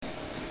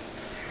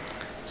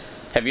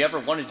Have you ever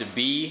wanted to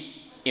be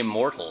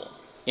immortal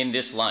in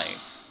this life?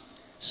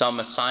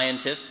 Some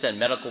scientists and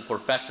medical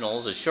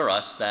professionals assure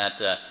us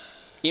that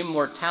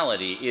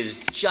immortality is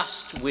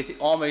just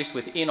almost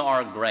within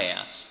our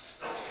grasp.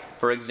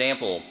 For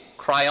example,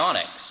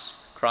 cryonics.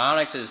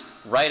 Cryonics is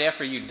right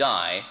after you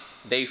die,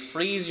 they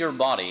freeze your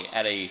body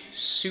at a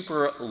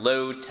super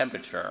low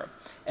temperature.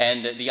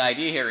 And the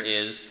idea here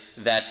is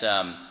that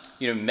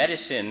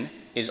medicine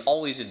is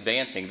always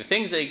advancing. The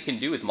things they can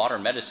do with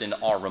modern medicine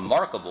are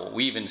remarkable.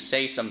 We even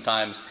say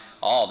sometimes,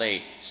 oh,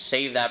 they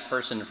saved that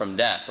person from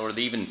death, or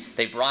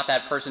they brought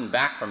that person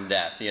back from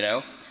death,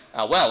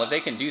 Well, if they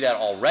can do that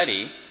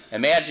already,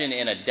 imagine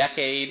in a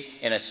decade,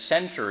 in a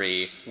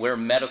century, where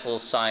medical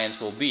science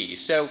will be.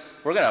 So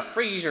we're going to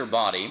freeze your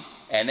body,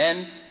 and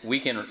then we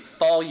can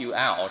thaw you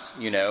out,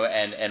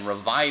 and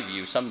revive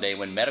you someday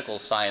when medical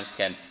science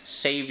can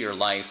save your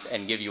life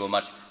and give you a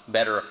much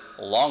better,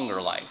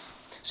 longer life.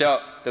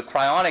 So the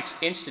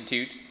Cryonics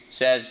Institute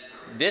says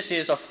this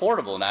is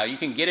affordable now. You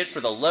can get it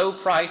for the low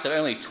price of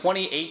only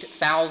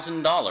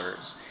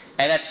 $28,000.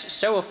 And that's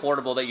so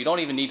affordable that you don't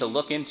even need to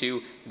look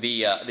into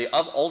the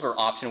older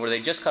option where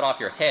they just cut off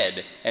your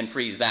head and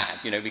freeze that,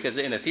 because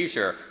in the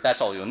future,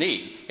 that's all you'll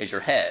need is your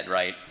head,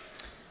 right?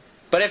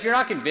 But if you're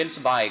not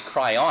convinced by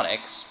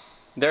cryonics,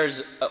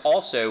 there's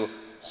also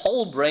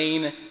whole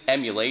brain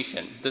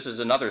emulation. This is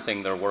another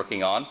thing they're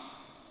working on,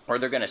 where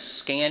they're going to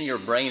scan your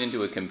brain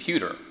into a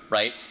computer,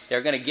 right?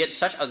 They're going to get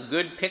such a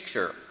good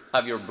picture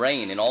of your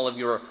brain and all of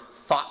your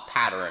thought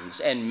patterns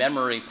and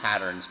memory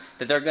patterns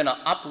that they're going to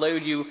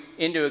upload you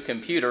into a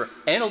computer,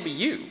 and it'll be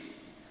you.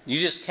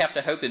 You just have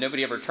to hope that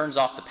nobody ever turns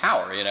off the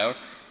power,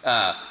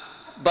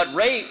 But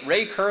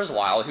Ray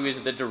Kurzweil, who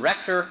is the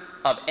director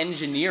of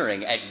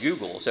engineering at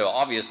Google, so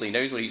obviously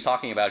knows what he's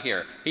talking about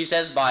here, he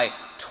says by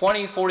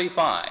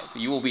 2045,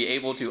 you will be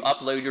able to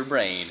upload your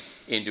brain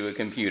into a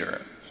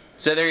computer.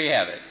 So there you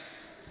have it.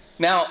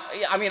 Now,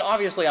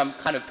 obviously I'm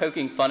kind of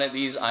poking fun at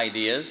these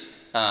ideas,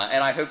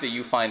 and I hope that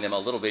you find them a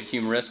little bit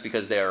humorous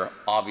because they're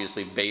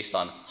obviously based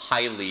on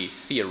highly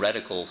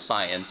theoretical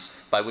science,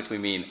 by which we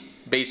mean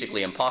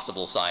basically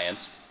impossible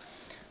science.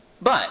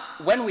 But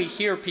when we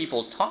hear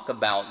people talk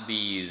about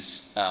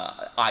these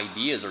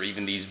ideas or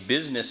even these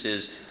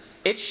businesses,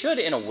 it should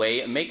in a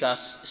way make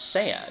us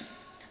sad,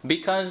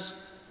 because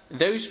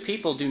those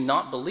people do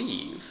not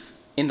believe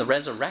in the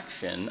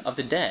resurrection of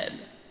the dead.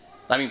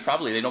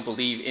 Probably they don't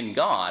believe in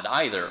God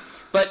either.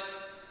 But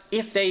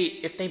if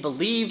they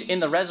believed in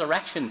the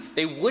resurrection,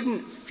 they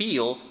wouldn't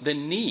feel the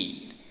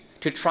need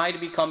to try to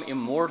become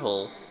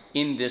immortal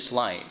in this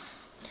life.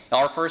 In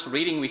our first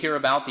reading, we hear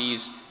about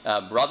these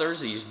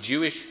brothers, these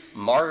Jewish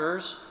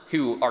martyrs,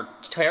 who are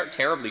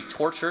terribly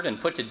tortured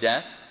and put to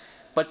death,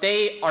 but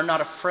they are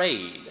not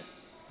afraid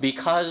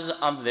because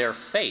of their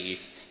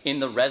faith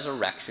in the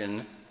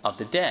resurrection of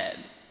the dead.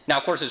 Now,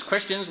 of course, as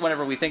Christians,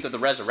 whenever we think of the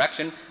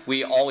resurrection,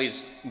 we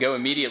always go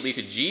immediately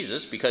to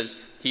Jesus because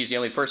he's the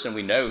only person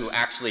we know who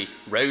actually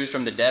rose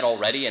from the dead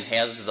already and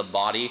has the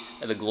body,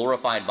 the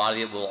glorified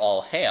body that we'll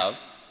all have.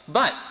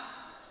 But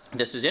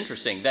this is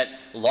interesting, that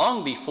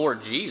long before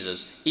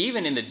Jesus,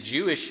 even in the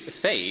Jewish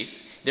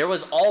faith, there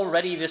was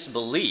already this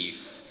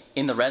belief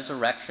in the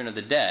resurrection of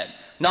the dead.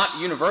 Not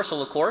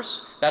universal, of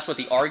course. That's what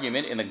the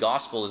argument in the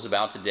gospel is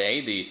about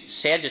today. The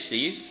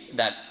Sadducees,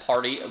 that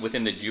party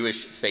within the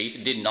Jewish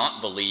faith, did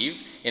not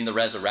believe in the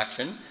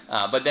resurrection,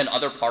 but then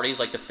other parties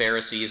like the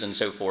Pharisees and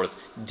so forth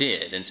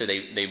did, and so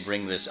they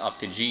bring this up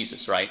to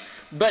Jesus, right?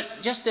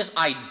 But just this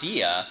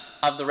idea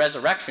of the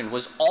resurrection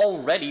was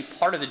already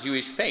part of the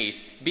Jewish faith,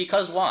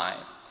 because why?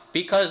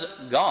 Because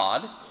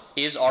God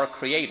is our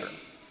creator,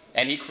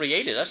 and he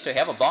created us to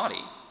have a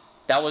body.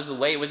 That was the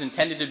way it was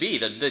intended to be.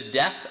 The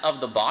death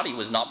of the body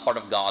was not part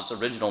of God's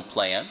original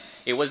plan.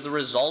 It was the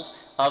result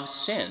of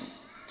sin.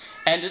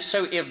 And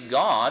so if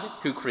God,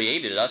 who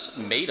created us,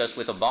 made us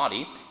with a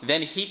body,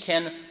 then he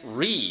can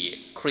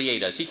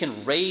recreate us. He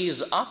can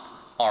raise up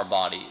our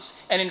bodies.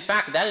 And in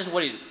fact, that is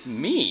what it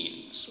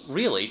means,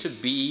 really, to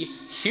be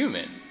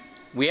human.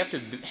 We have to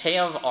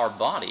have our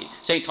body.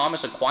 St.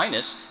 Thomas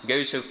Aquinas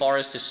goes so far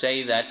as to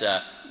say that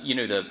the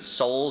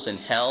souls in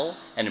hell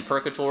and in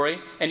purgatory,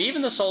 and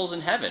even the souls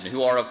in heaven,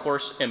 who are, of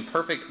course, in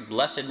perfect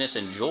blessedness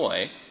and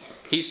joy,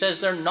 he says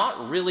they're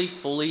not really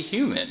fully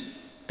human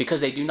because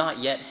they do not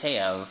yet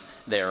have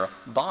their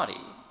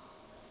body.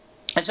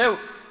 And so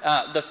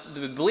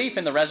the belief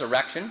in the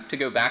resurrection, to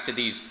go back to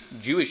these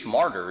Jewish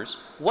martyrs,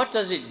 what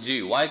does it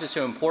do? Why is it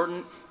so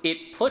important?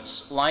 It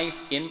puts life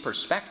in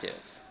perspective.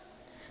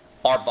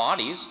 Our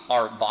bodies,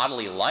 our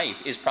bodily life,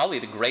 is probably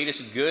the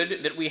greatest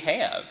good that we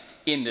have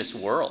in this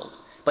world.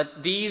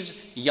 But these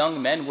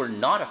young men were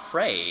not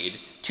afraid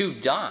to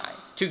die,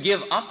 to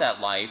give up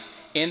that life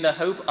in the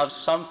hope of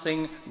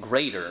something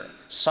greater,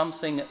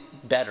 something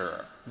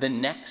better, the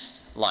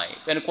next life.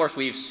 And of course,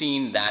 we've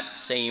seen that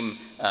same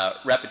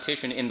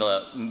repetition in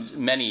the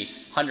many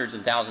hundreds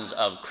and thousands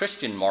of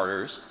Christian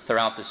martyrs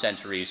throughout the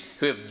centuries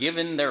who have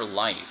given their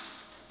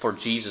life for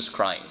Jesus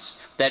Christ.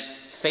 That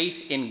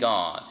faith in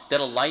God, that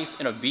a life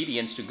in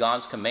obedience to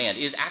God's command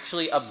is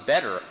actually a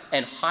better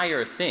and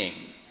higher thing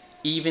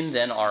even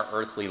than our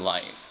earthly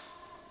life.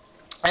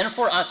 And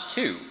for us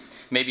too,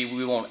 maybe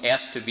we won't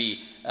ask to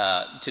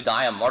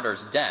die a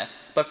martyr's death,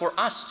 but for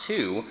us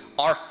too,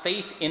 our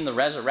faith in the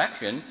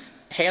resurrection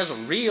has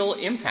real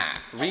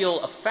impact,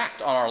 real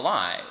effect on our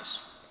lives.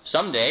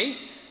 Someday,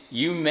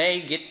 you may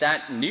get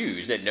that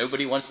news that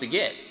nobody wants to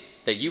get,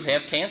 that you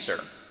have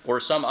cancer or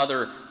some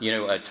other,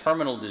 a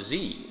terminal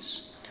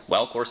disease.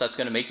 Well, of course, that's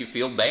going to make you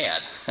feel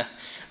bad.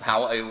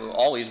 How it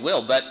always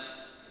will. But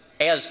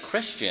as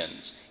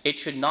Christians, it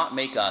should not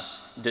make us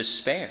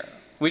despair.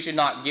 We should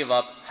not give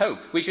up hope.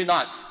 We should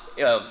not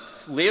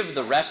live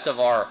the rest of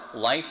our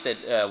life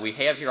that we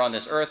have here on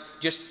this earth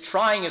just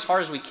trying as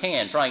hard as we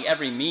can, trying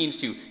every means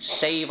to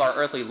save our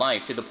earthly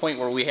life to the point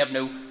where we have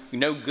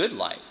no good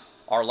life.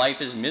 Our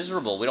life is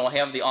miserable. We don't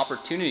have the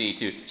opportunity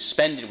to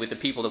spend it with the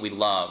people that we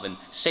love and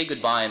say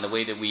goodbye in the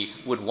way that we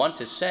would want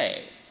to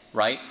say,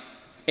 right?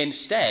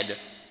 Instead,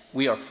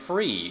 we are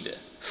freed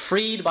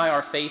by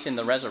our faith in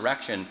the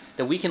resurrection,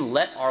 that we can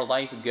let our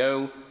life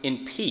go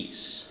in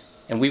peace,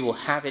 and we will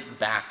have it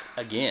back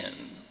again.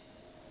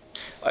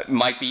 It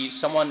might be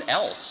someone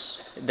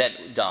else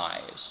that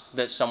dies,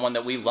 that's someone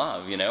that we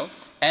love,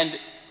 And,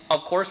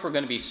 of course, we're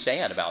going to be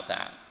sad about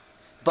that.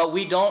 But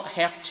we don't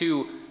have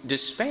to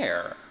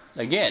despair.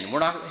 Again,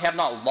 have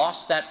not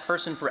lost that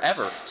person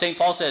forever. St.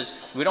 Paul says,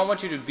 we don't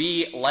want you to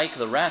be like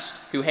the rest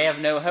who have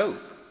no hope.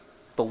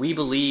 But we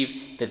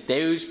believe that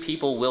those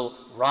people will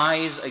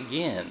rise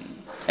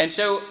again. And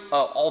so,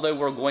 although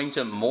we're going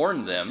to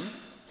mourn them,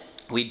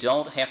 we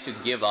don't have to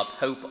give up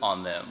hope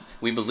on them.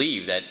 We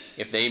believe that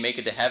if they make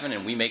it to heaven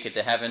and we make it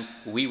to heaven,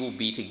 we will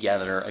be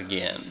together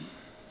again.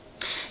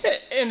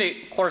 And of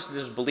course,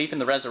 this belief in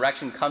the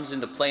resurrection comes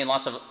into play in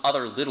lots of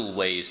other little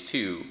ways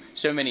too.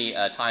 So many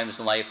times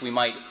in life we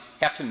might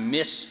have to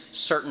miss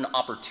certain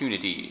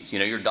opportunities.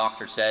 Your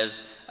doctor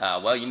says,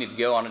 you need to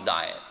go on a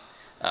diet.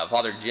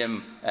 Father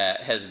Jim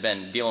has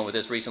been dealing with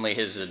this recently.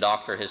 His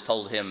doctor has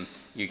told him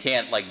you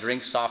can't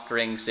drink soft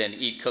drinks and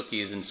eat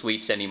cookies and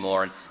sweets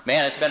anymore. And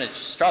man, it's been a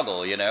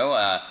struggle,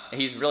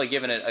 He's really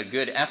given it a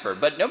good effort.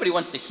 But nobody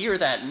wants to hear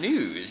that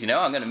news,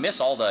 I'm going to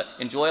miss all the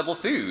enjoyable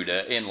food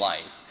in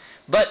life.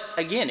 But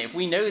again, if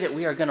we know that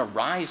we are going to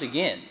rise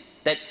again,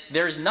 that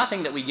there's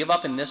nothing that we give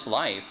up in this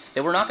life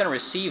that we're not going to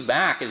receive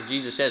back, as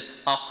Jesus says,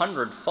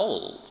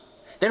 100-fold,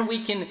 then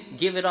we can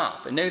give it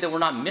up and know that we're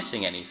not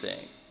missing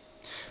anything.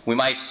 We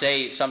might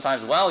say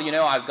sometimes,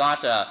 I've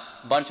got a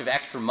bunch of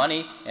extra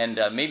money and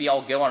maybe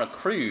I'll go on a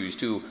cruise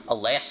to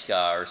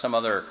Alaska or some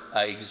other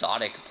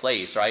exotic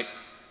place, right?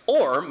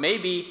 Or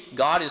maybe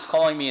God is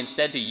calling me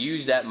instead to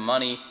use that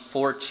money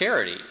for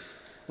charity.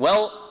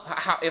 Well,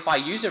 if I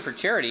use it for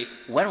charity,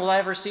 when will I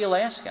ever see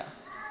Alaska?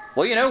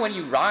 Well, when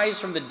you rise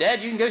from the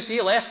dead, you can go see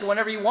Alaska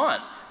whenever you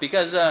want,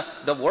 because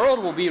the world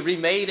will be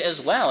remade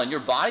as well, and your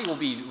body will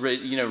be,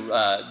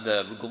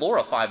 the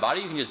glorified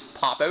body. You can just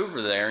pop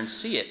over there and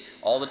see it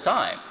all the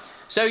time.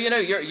 So,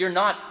 you're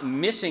not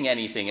missing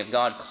anything if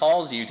God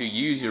calls you to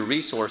use your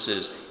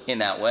resources in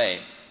that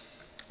way.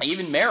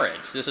 Even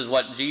marriage, this is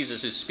what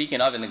Jesus is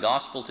speaking of in the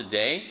gospel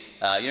today.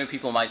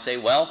 People might say,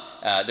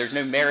 there's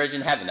no marriage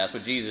in heaven. That's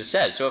what Jesus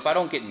says. So if I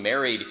don't get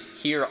married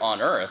here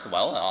on earth,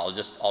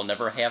 I'll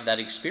never have that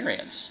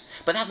experience.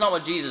 But that's not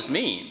what Jesus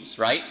means,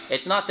 right?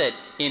 It's not that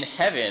in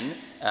heaven,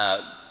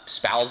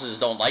 spouses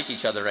don't like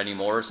each other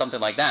anymore or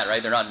something like that,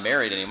 right? They're not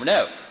married anymore.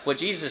 No, what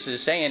Jesus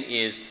is saying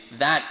is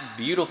that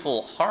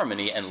beautiful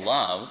harmony and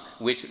love,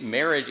 which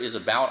marriage is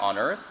about on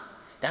earth,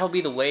 that'll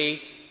be the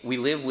way we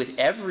live with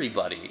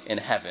everybody in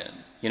heaven.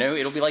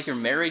 It'll be like you're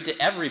married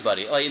to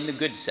everybody, in the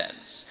good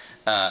sense.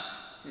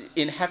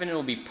 In heaven,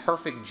 it'll be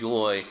perfect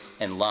joy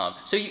and love.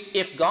 So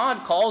if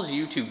God calls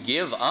you to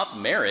give up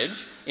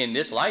marriage in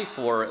this life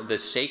for the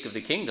sake of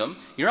the kingdom,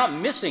 you're not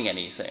missing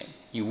anything.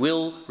 You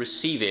will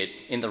receive it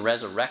in the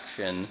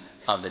resurrection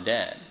of the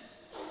dead.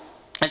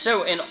 And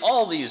so in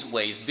all these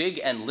ways,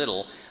 big and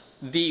little,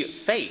 the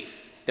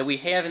faith that we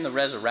have in the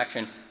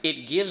resurrection,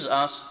 it gives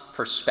us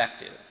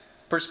perspective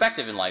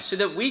in life, so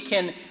that we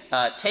can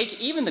take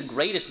even the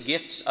greatest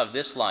gifts of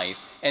this life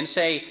and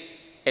say,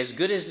 as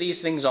good as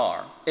these things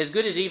are, as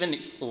good as even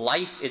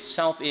life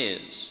itself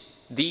is,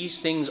 these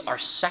things are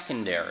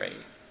secondary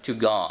to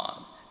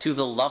God, to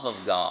the love of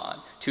God,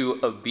 to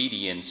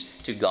obedience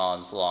to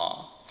God's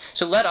law.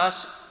 So let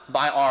us,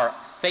 by our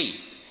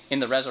faith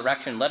in the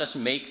resurrection, let us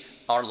make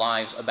our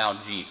lives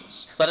about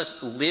Jesus. Let us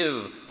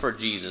live for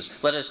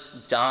Jesus. Let us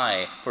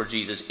die for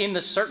Jesus, in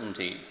the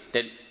certainty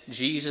that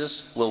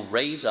Jesus will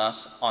raise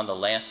us on the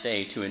last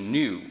day to a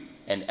new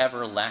and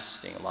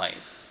everlasting life.